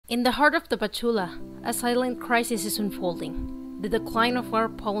In the heart of the Pachula, a silent crisis is unfolding: the decline of our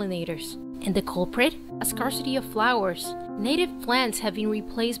pollinators. And the culprit? A scarcity of flowers. Native plants have been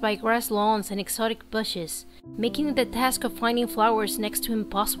replaced by grass lawns and exotic bushes, making the task of finding flowers next to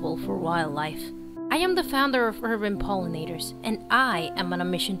impossible for wildlife. I am the founder of Urban Pollinators, and I am on a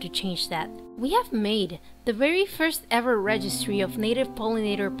mission to change that. We have made the very first ever registry of native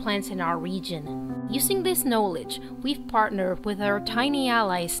pollinator plants in our region. Using this knowledge, we've partnered with our tiny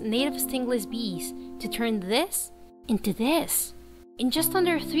allies, native stingless bees, to turn this into this. In just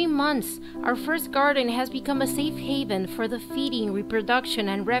under 3 months, our first garden has become a safe haven for the feeding, reproduction,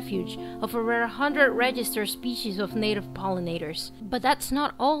 and refuge of over 100 registered species of native pollinators. But that's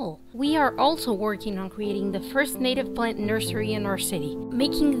not all. We are also working on creating the first native plant nursery in our city,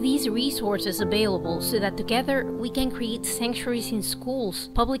 making these resources available so that together we can create sanctuaries in schools,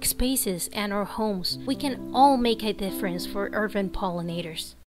 public spaces, and our homes. We can all make a difference for urban pollinators.